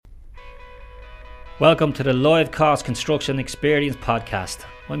Welcome to the Livecosts Construction Experience Podcast.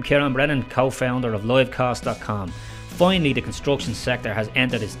 I'm Kieran Brennan, co-founder of Livecosts.com. Finally, the construction sector has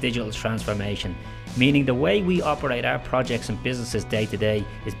entered its digital transformation, meaning the way we operate our projects and businesses day to day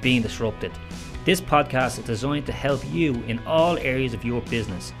is being disrupted. This podcast is designed to help you in all areas of your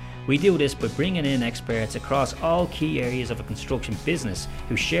business. We do this by bringing in experts across all key areas of a construction business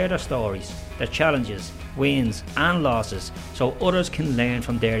who share their stories, their challenges, wins and losses so others can learn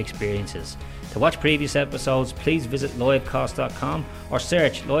from their experiences. To watch previous episodes, please visit Livecosts.com or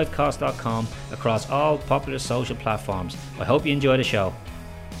search Livecosts.com across all popular social platforms. I hope you enjoy the show.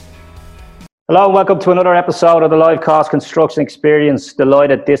 Hello and welcome to another episode of the Livecosts Construction Experience.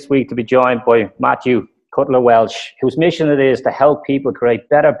 Delighted this week to be joined by Matthew Cutler-Welsh, whose mission it is to help people create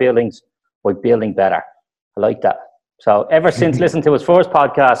better buildings by building better. I like that. So ever since listening to his first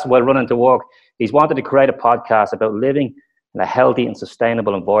podcast while running to work, he's wanted to create a podcast about living in a healthy and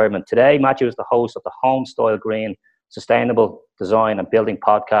sustainable environment. Today, Matthew is the host of the Home Style Green Sustainable Design and Building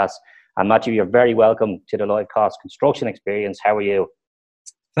podcast. And Matthew, you're very welcome to the Livecosts Construction Experience. How are you?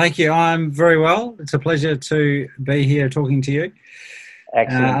 Thank you. I'm very well. It's a pleasure to be here talking to you.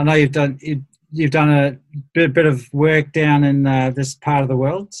 Excellent. I know you've done a bit of work down in this part of the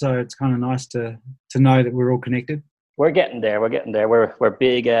world, so it's kind of nice to know that we're all connected. We're getting there. We're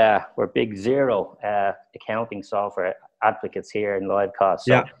big Xero accounting software advocates here in Livecosts.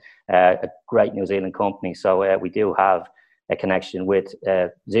 So, a great New Zealand company. So we do have a connection with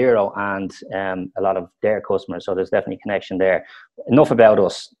Xero and a lot of their customers. So there's definitely a connection there. Enough about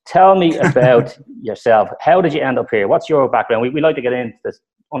us. Tell me about yourself. How did you end up here? What's your background? We like to get into this,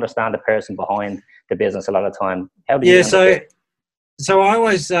 understand the person behind the business a lot of time. How did you end up here? So I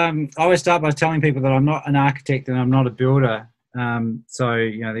always start by telling people that I'm not an architect and I'm not a builder. So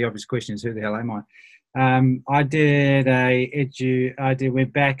the obvious question is, who the hell am I? I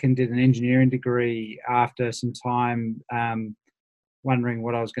went back and did an engineering degree after some time wondering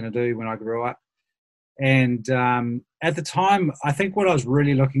what I was going to do when I grew up. And at the time, I think what I was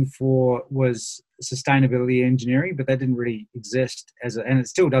really looking for was sustainability engineering, but that didn't really exist and it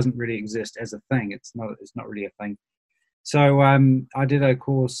still doesn't really exist as a thing. It's not really a thing. So I did a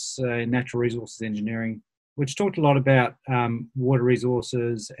course in natural resources engineering, which talked a lot about water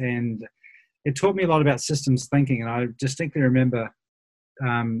resources, and it taught me a lot about systems thinking. And I distinctly remember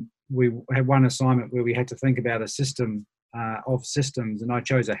we had one assignment where we had to think about a system of systems, and I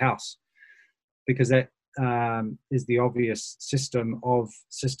chose a house because that is the obvious system of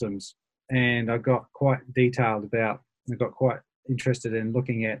systems. And I got quite detailed I got quite interested in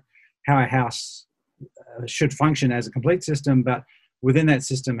looking at how a house should function as a complete system, but within that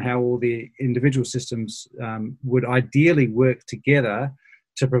system, how all the individual systems would ideally work together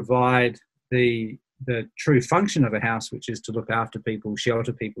to provide the true function of a house, which is to look after people,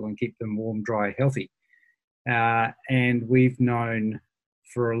 shelter people, and keep them warm, dry, healthy. And we've known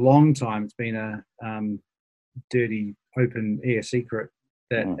for a long time, it's been a dirty, open air secret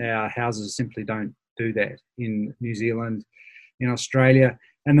that our houses simply don't do that in New Zealand, in Australia.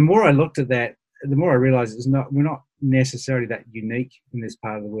 And the more I looked at that, the more I realised we're not necessarily that unique in this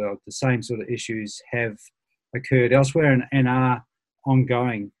part of the world. The same sort of issues have occurred elsewhere and are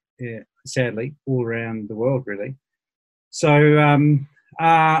ongoing, sadly, all around the world, really. So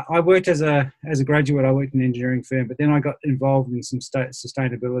I worked as a graduate. I worked in an engineering firm, but then I got involved in some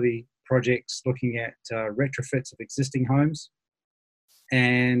sustainability projects looking at retrofits of existing homes.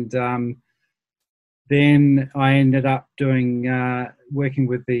 And then I ended up working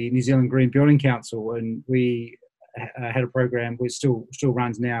with the New Zealand Green Building Council, and we had a program which still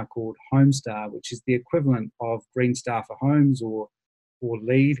runs now called Homestar, which is the equivalent of Green Star for homes or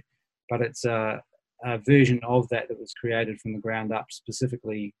LEED, but it's a version of that was created from the ground up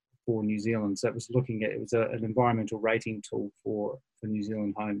specifically for New Zealand. So it was an environmental rating tool for New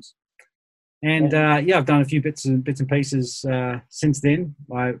Zealand homes. And I've done a few bits and pieces since then.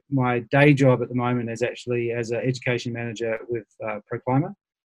 My day job at the moment is actually as an education manager with ProClimate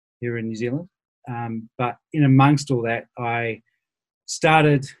here in New Zealand. But in amongst all that, I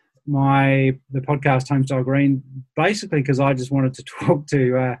started the podcast Homestyle Green basically because I just wanted to talk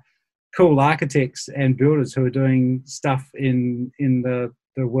to cool architects and builders who are doing stuff in the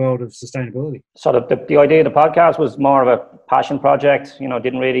world of sustainability. So the idea of the podcast was more of a passion project,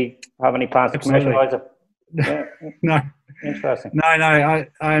 didn't really have any plans to commercialize it. Yeah. No. Interesting. No,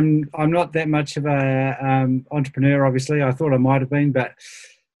 I'm not that much of a entrepreneur, obviously. I thought I might have been, but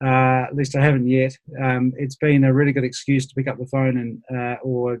at least I haven't yet. It's been a really good excuse to pick up the phone and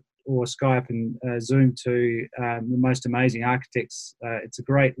or Skype and Zoom to the most amazing architects. It's a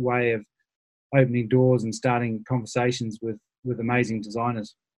great way of opening doors and starting conversations with amazing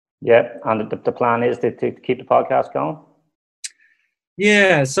designers. Yeah, and the plan is to keep the podcast going?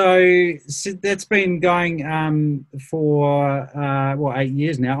 Yeah, so that's been going for 8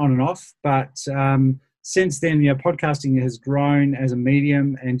 years now, on and off. But since then, podcasting has grown as a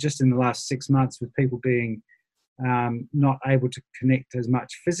medium, and just in the last 6 months, with people being not able to connect as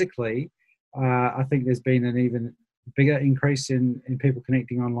much physically, I think there's been an even bigger increase in people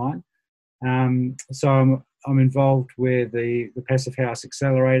connecting online. So I'm involved with the Passive House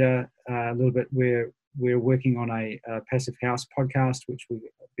Accelerator a little bit. We're working on a Passive House podcast, which we'll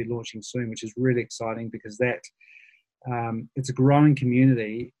be launching soon, which is really exciting because that it's a growing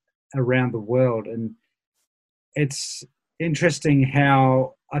community around the world. And it's interesting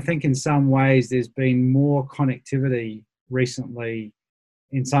how I think in some ways there's been more connectivity recently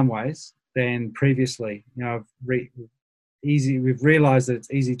in some ways than previously. We've realized that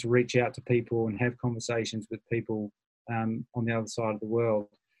it's easy to reach out to people and have conversations with people on the other side of the world.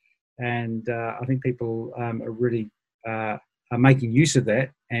 And I think people are really are making use of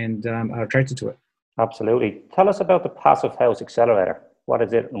that and are attracted to it. Absolutely. Tell us about the Passive House Accelerator. What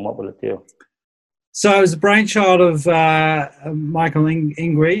is it and what will it do? So it was the brainchild of Michael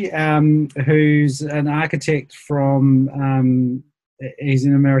Ingri, who's an architect from, he's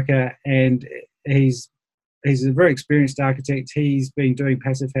in America, and he's a very experienced architect. He's been doing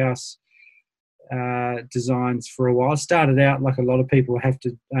Passive House designs for a while. Started out like a lot of people have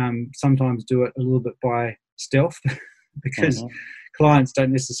to sometimes do it a little bit by stealth because clients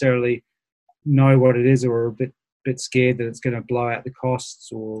don't necessarily know what it is, or are a bit scared that it's going to blow out the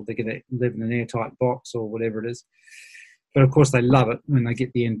costs, or they're going to live in an airtight box or whatever it is. But of course they love it when they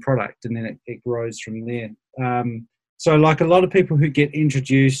get the end product, and then it grows from there. So like a lot of people who get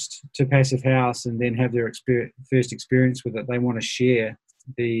introduced to Passive House and then have their first experience with it, they want to share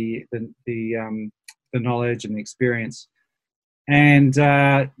the knowledge and the experience. And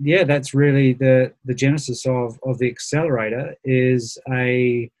that's really the genesis of the accelerator. Is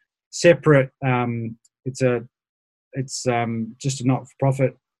a separate it's just a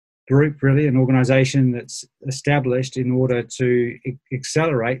not-for-profit group, really, an organization that's established in order to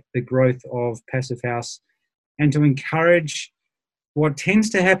accelerate the growth of Passive House and to encourage what tends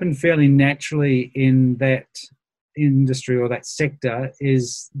to happen fairly naturally in that industry or that sector,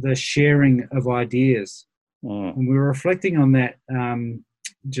 is the sharing of ideas. And we were reflecting on that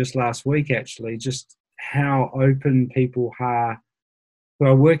just last week, actually, just how open people are who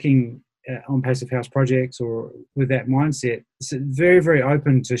are working on Passive House projects or with that mindset. It's very, very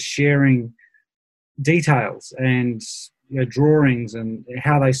open to sharing details and drawings and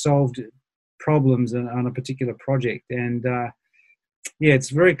how they solved problems on a particular project. And it's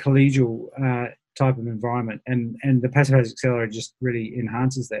very collegial type of environment, and the Passive House Accelerator just really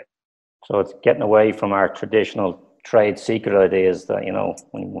enhances that. So it's getting away from our traditional trade secret ideas that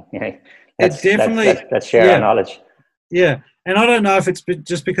let's share our knowledge. Yeah, and I don't know if it's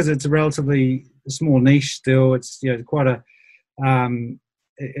just because it's a relatively small niche still. It's quite a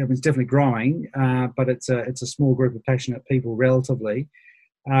it's definitely growing, but it's a small group of passionate people relatively.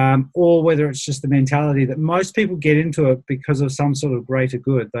 Or whether it's just the mentality that most people get into it because of some sort of greater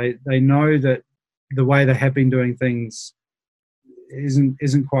good. They know that the way they have been doing things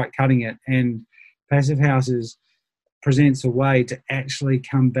isn't quite cutting it, and Passive Houses presents a way to actually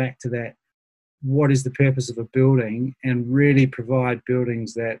come back to that. What is the purpose of a building, and really provide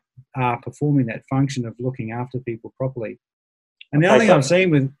buildings that are performing that function of looking after people properly. And the other thing I've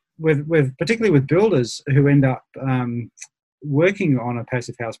seen with particularly with builders who end up working on a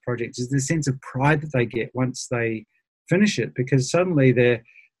Passive House project is the sense of pride that they get once they finish it, because suddenly they're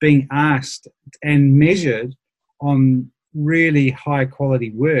being asked and measured on really high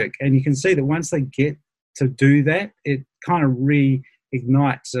quality work. And you can see that once they get to do that, it kind of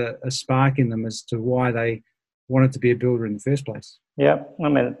reignites a spark in them as to why they wanted to be a builder in the first place. Yeah, I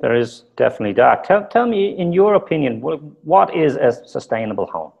mean, there is definitely that. Tell me, in your opinion, what is a sustainable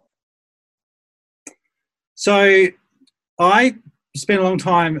home? So I spent a long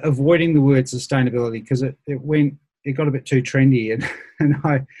time avoiding the word sustainability because it got a bit too trendy, and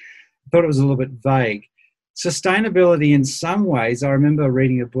I thought it was a little bit vague. Sustainability, in some ways, I remember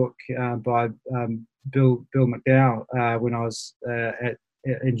reading a book by Bill McDowell when I was at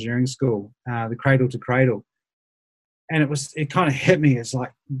engineering school, The Cradle to Cradle, and it kind of hit me as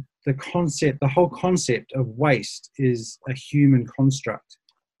like the whole concept of waste is a human construct.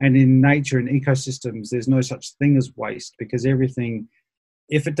 And in nature and ecosystems, there's no such thing as waste, because everything,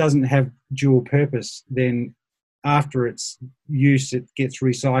 if it doesn't have dual purpose, then after its use, it gets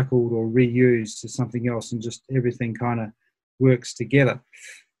recycled or reused to something else, and just everything kind of works together.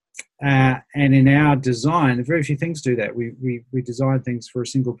 And in our design, very few things do that. We design things for a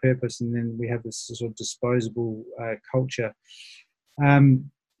single purpose, and then we have this sort of disposable culture. And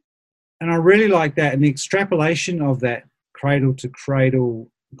I really like that. And the extrapolation of that cradle to cradle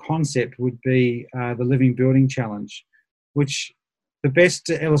concept would be the Living Building Challenge, which the best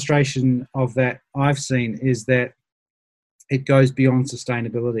illustration of that I've seen is that it goes beyond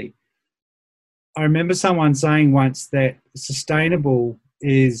sustainability. I remember someone saying once that sustainable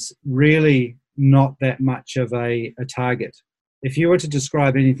is really not that much of a target. If you were to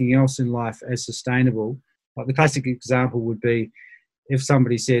describe anything else in life as sustainable, like the classic example would be if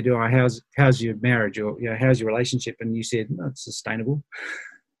somebody said, "Oh, how's your marriage?" or "How's your relationship?" and you said, "No, it's sustainable."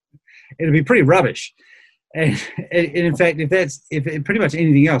 It'd be pretty rubbish. And in fact, if pretty much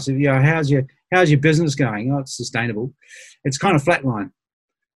anything else, how's your business going? Oh, it's sustainable. It's kind of flatline.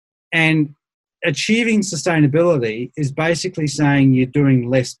 And achieving sustainability is basically saying you're doing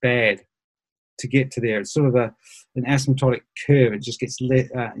less bad to get to there. It's sort of an asymptotic curve. It just gets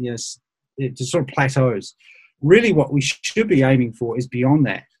it just sort of plateaus. Really, what we should be aiming for is beyond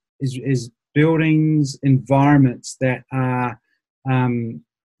that. Is buildings, environments that are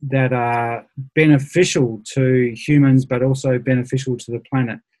beneficial to humans, but also beneficial to the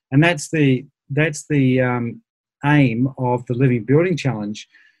planet. And that's the aim of the Living Building Challenge,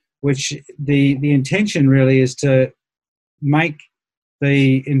 which the intention really is to make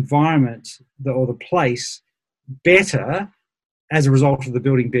the environment or the place better as a result of the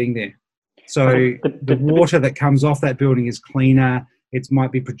building being there. So the water that comes off that building is cleaner. It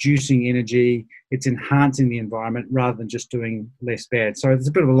might be producing energy. It's enhancing the environment rather than just doing less bad. So it's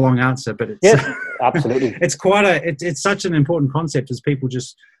a bit of a long answer, but it's absolutely. It's such an important concept as people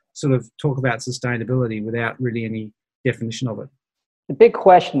just sort of talk about sustainability without really any definition of it. The big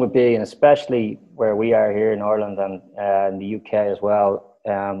question would be, and especially where we are here in Ireland and in the UK as well,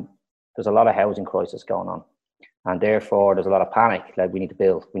 there's a lot of housing crisis going on, and therefore there's a lot of panic. Like we need to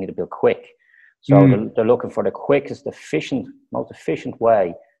build quick. So they're looking for the quickest, most efficient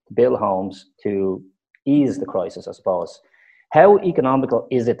way to build homes to ease the crisis, I suppose. How economical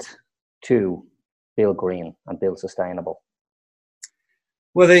is it to build green and build sustainable?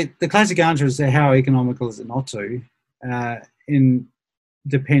 Well, the classic answer is how economical is it not to,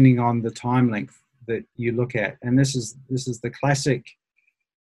 depending on the time length that you look at. And this is the classic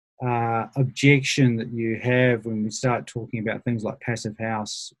objection that you have when we start talking about things like passive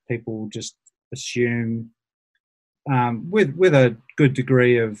house. People just assume with a good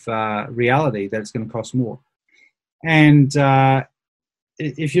degree of reality that it's going to cost more. And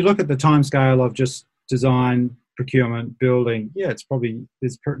if you look at the timescale of just design, procurement, building, it's probably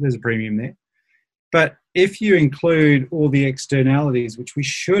there's a premium there. But if you include all the externalities, which we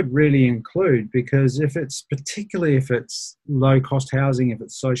should really include, because particularly if it's low cost housing, if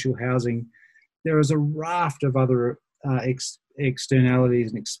it's social housing, there is a raft of other externalities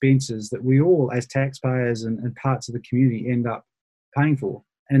and expenses that we all as taxpayers and parts of the community end up paying for.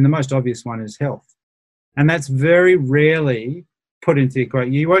 And the most obvious one is health. And that's very rarely put into the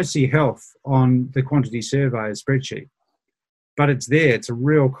equation. You won't see health on the quantity survey spreadsheet, but it's there. It's a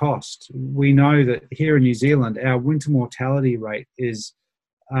real cost. We know that here in New Zealand, our winter mortality rate is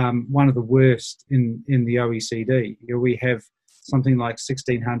one of the worst in the OECD. We have something like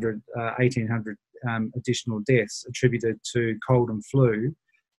 1,600, 1,800 additional deaths attributed to cold and flu,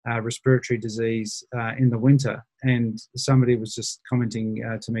 respiratory disease in the winter. And somebody was just commenting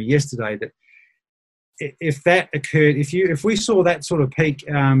to me yesterday that if that occurred, if we saw that sort of peak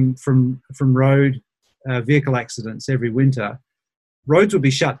from road vehicle accidents every winter, roads would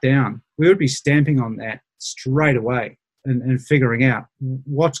be shut down. We would be stamping on that straight away and figuring out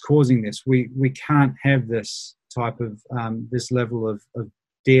what's causing this. We can't have this type of this level of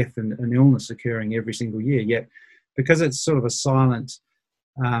death and illness occurring every single year. Yet, because it's sort of a silent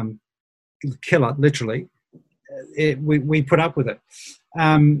killer, literally, we put up with it.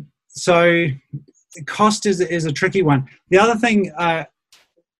 So cost is a tricky one. The other thing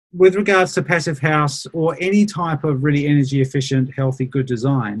with regards to passive house or any type of really energy efficient, healthy, good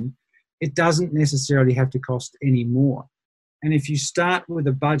design, it doesn't necessarily have to cost any more. And if you start with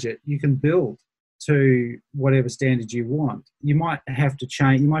a budget, you can build to whatever standard you want. You might have to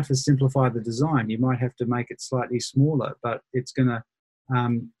change, you might have to simplify the design, you might have to make it slightly smaller, but it's going to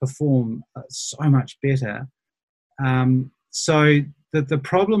perform so much better. So the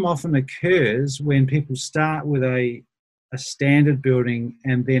problem often occurs when people start with a standard building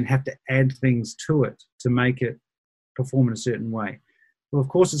and then have to add things to it to make it perform in a certain way. Well, of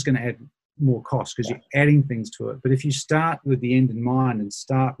course, it's going to add more cost because you're adding things to it. But if you start with the end in mind and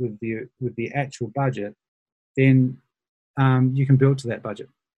start with the actual budget, then you can build to that budget.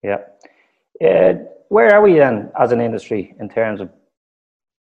 Yeah. Where are we then as an industry in terms of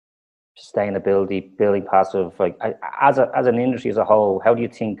sustainability, building passive, like as an industry as a whole? How do you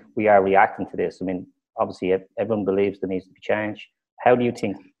think we are reacting to this? I mean, obviously everyone believes there needs to be change. How do you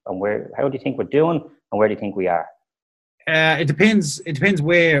think how do you think we're doing, and where do you think we are? It depends. It depends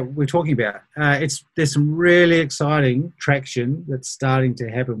where we're talking about. There's some really exciting traction that's starting to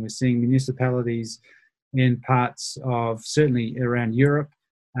happen. We're seeing municipalities in parts of, certainly around Europe,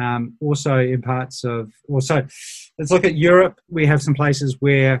 also in parts of. Also, let's look at Europe. We have some places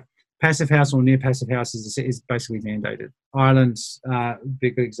where passive house or near passive house is basically mandated. Ireland's a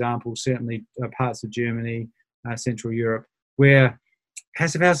big example. Certainly parts of Germany, Central Europe, where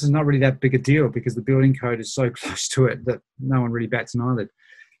passive house is not really that big a deal because the building code is so close to it that no one really bats an eyelid.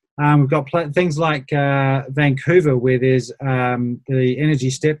 We've got things like Vancouver, where there's the Energy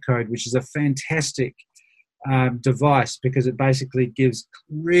Step Code, which is a fantastic device because it basically gives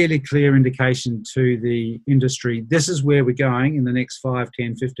really clear indication to the industry, this is where we're going in the next 5,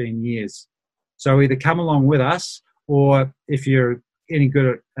 10, 15 years. So either come along with us, or if you're any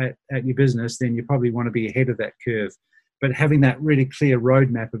good at your business, then you probably want to be ahead of that curve. But having that really clear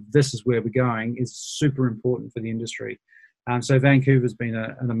roadmap of this is where we're going is super important for the industry. So Vancouver's been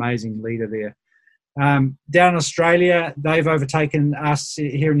an amazing leader there. Down in Australia, they've overtaken us.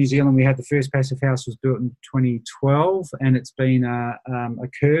 Here in New Zealand, we had the first passive house was built in 2012, and it's been a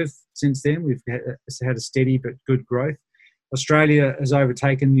curve since then. We've had a steady but good growth. Australia has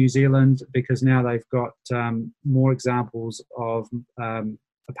overtaken New Zealand because now they've got more examples of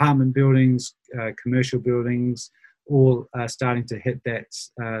apartment buildings, commercial buildings, all starting to hit that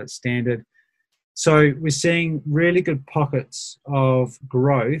standard. So we're seeing really good pockets of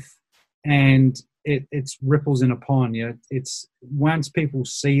growth, and it's ripples in a pond. You know, it's once people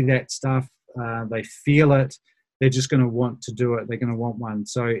see that stuff, they feel it, they're just going to want to do it. They're going to want one.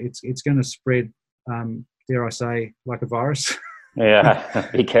 So it's going to spread, dare I say, like a virus. Yeah,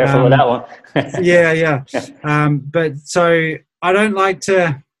 be careful with that one. yeah. But so I don't like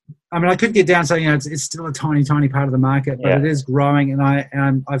to. I mean, I could get down saying, you know, it's still a tiny part of the market, but it is growing,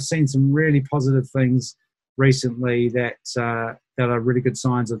 and I've seen some really positive things recently that are really good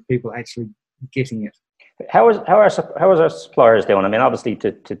signs of people actually getting it. How is our suppliers doing? I mean, obviously,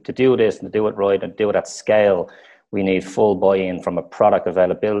 to do this and to do it right and do it at scale, we need full buy-in from a product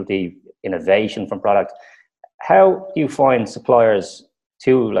availability, innovation from product. How do you find suppliers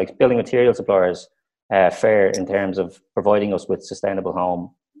to, like building material suppliers, fare in terms of providing us with sustainable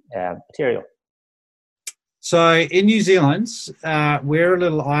home material? So in New Zealand, we're a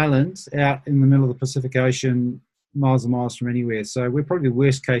little island out in the middle of the Pacific Ocean, miles and miles from anywhere. So we're probably the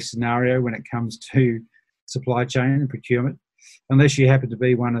worst case scenario when it comes to supply chain and procurement, unless you happen to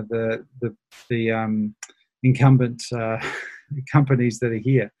be one of the incumbent companies that are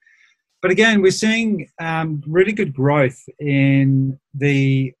here. But again, we're seeing really good growth in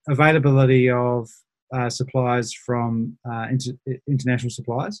the availability of suppliers from international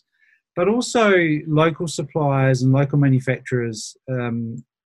suppliers, but also local suppliers and local manufacturers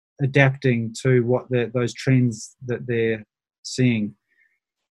adapting to what those trends that they're seeing.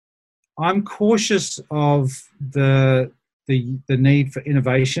 I'm cautious of the need for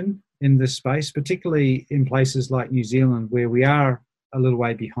innovation in this space, particularly in places like New Zealand, where we are a little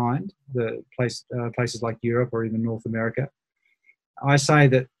way behind the places like Europe or even North America. I say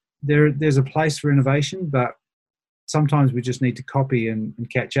that there's a place for innovation, but sometimes we just need to copy and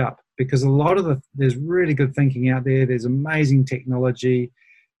catch up, because a lot of there's really good thinking out there. There's amazing technology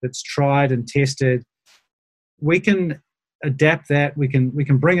that's tried and tested. We can adapt that. We can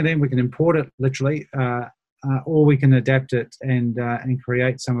bring it in. We can import it literally, or we can adapt it and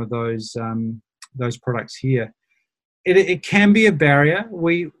create some of those products here. It can be a barrier.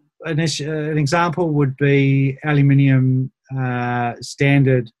 An example would be aluminium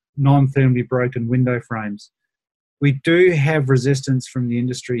standard non-thermally broken window frames. We do have resistance from the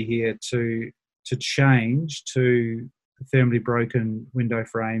industry here to change to thermally broken window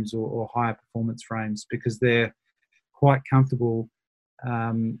frames or higher performance frames, because they're quite comfortable,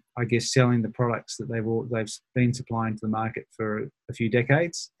 I guess, selling the products that they've been supplying to the market for a few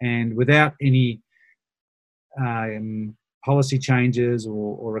decades, and without any policy changes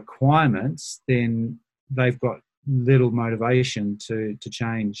or requirements, then they've got little motivation to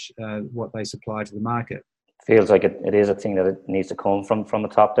change what they supply to the market. Feels like it is a thing that it needs to come from a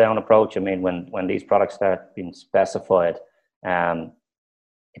top-down approach. I mean, when these products start being specified,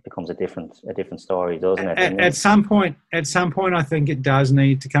 it becomes a different story, doesn't it? At some point, I think it does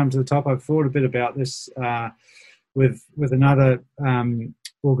need to come to the top. I've thought a bit about this with another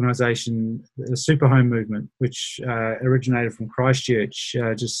organisation, the Super Home movement, which originated from Christchurch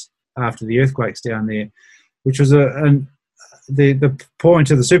just after the earthquakes down there, which was the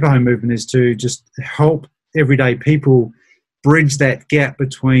point of the Super Home movement is to just help everyday people bridge that gap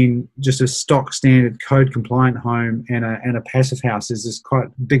between just a stock standard code compliant home and a passive house. There's this quite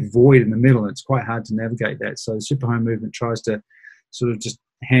big void in the middle, and it's quite hard to navigate that. So the Super Home movement tries to sort of just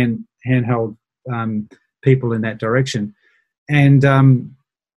handhold people in that direction. And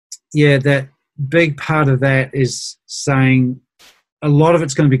that big part of that is saying a lot of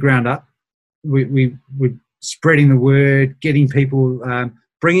it's going to be ground up. We're spreading the word, getting people,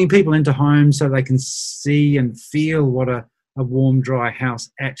 bringing people into homes so they can see and feel what a warm, dry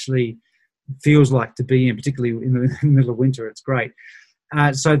house actually feels like to be in, particularly in the middle of winter. It's great.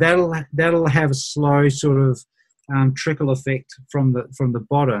 So that'll have a slow sort of trickle effect from the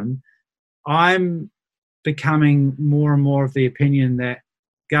bottom. I'm becoming more and more of the opinion that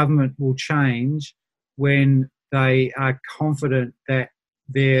government will change when they are confident that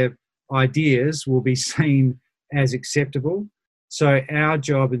their ideas will be seen as acceptable. So our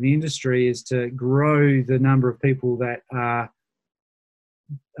job in the industry is to grow the number of people that are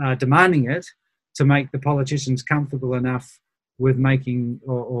demanding it, to make the politicians comfortable enough with making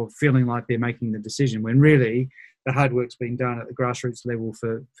or feeling like they're making the decision, when really the hard work's been done at the grassroots level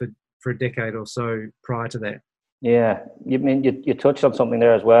for a decade or so prior to that. Yeah, you touched on something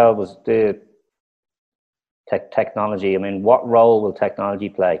there as well, was the technology. I mean, what role will technology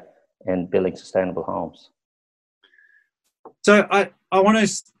play in building sustainable homes? So I want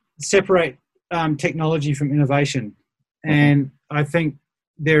to separate technology from innovation. And I think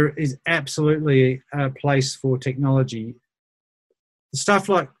there is absolutely a place for technology. Stuff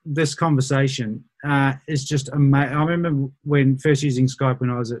like this conversation is just amazing. I remember when first using Skype when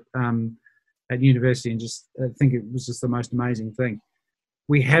I was at university, and just I think it was just the most amazing thing.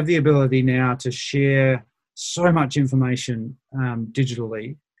 We have the ability now to share so much information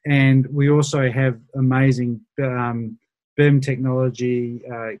digitally, and we also have amazing BIM technology,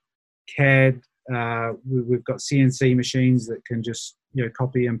 CAD. We've got CNC machines that can just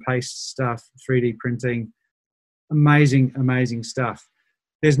copy and paste stuff, 3D printing. Amazing stuff.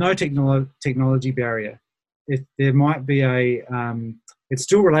 There's no technology barrier. There might be it's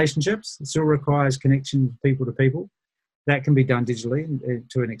still relationships. It still requires connection people to people. That can be done digitally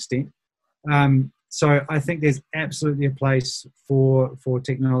to an extent. So I think there's absolutely a place for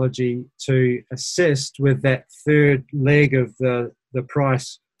technology to assist with that third leg of the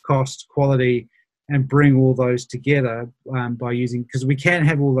price, cost, quality, and bring all those together by using, because we can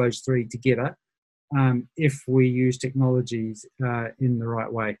have all those three together if we use technologies in the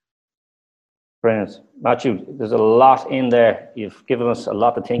right way. Brilliant. Matthew, there's a lot in there. You've given us a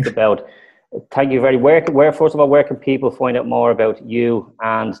lot to think about. Thank you very much. First of all, where can people find out more about you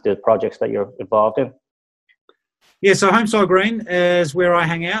and the projects that you're involved in? Yeah, so Homestyle Green is where I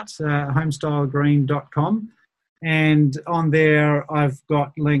hang out, homestylegreen.com. And on there, I've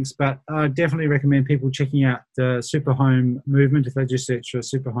got links, but I definitely recommend people checking out the Super Home movement. If they just search for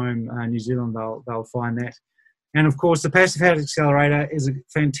Super Home New Zealand, they'll find that. And of course, the Passive House Accelerator is a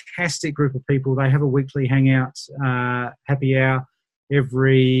fantastic group of people. They have a weekly hangout, happy hour,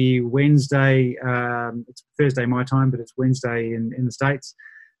 every Wednesday. It's Thursday my time, but it's Wednesday in the States.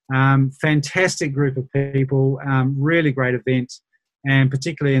 Fantastic group of people, really great event. And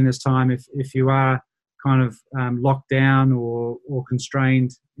particularly in this time, if you are kind of locked down or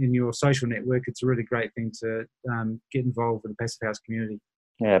constrained in your social network, it's a really great thing to get involved with the Passive House community.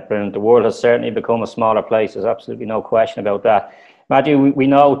 Yeah, brilliant. The world has certainly become a smaller place. There's absolutely no question about that. Matthew, we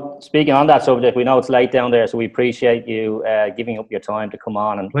know, speaking on that subject, we know it's late down there, so we appreciate you giving up your time to come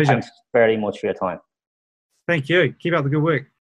on. And Pleasure. Thanks very much for your time. Thank you. Keep up the good work.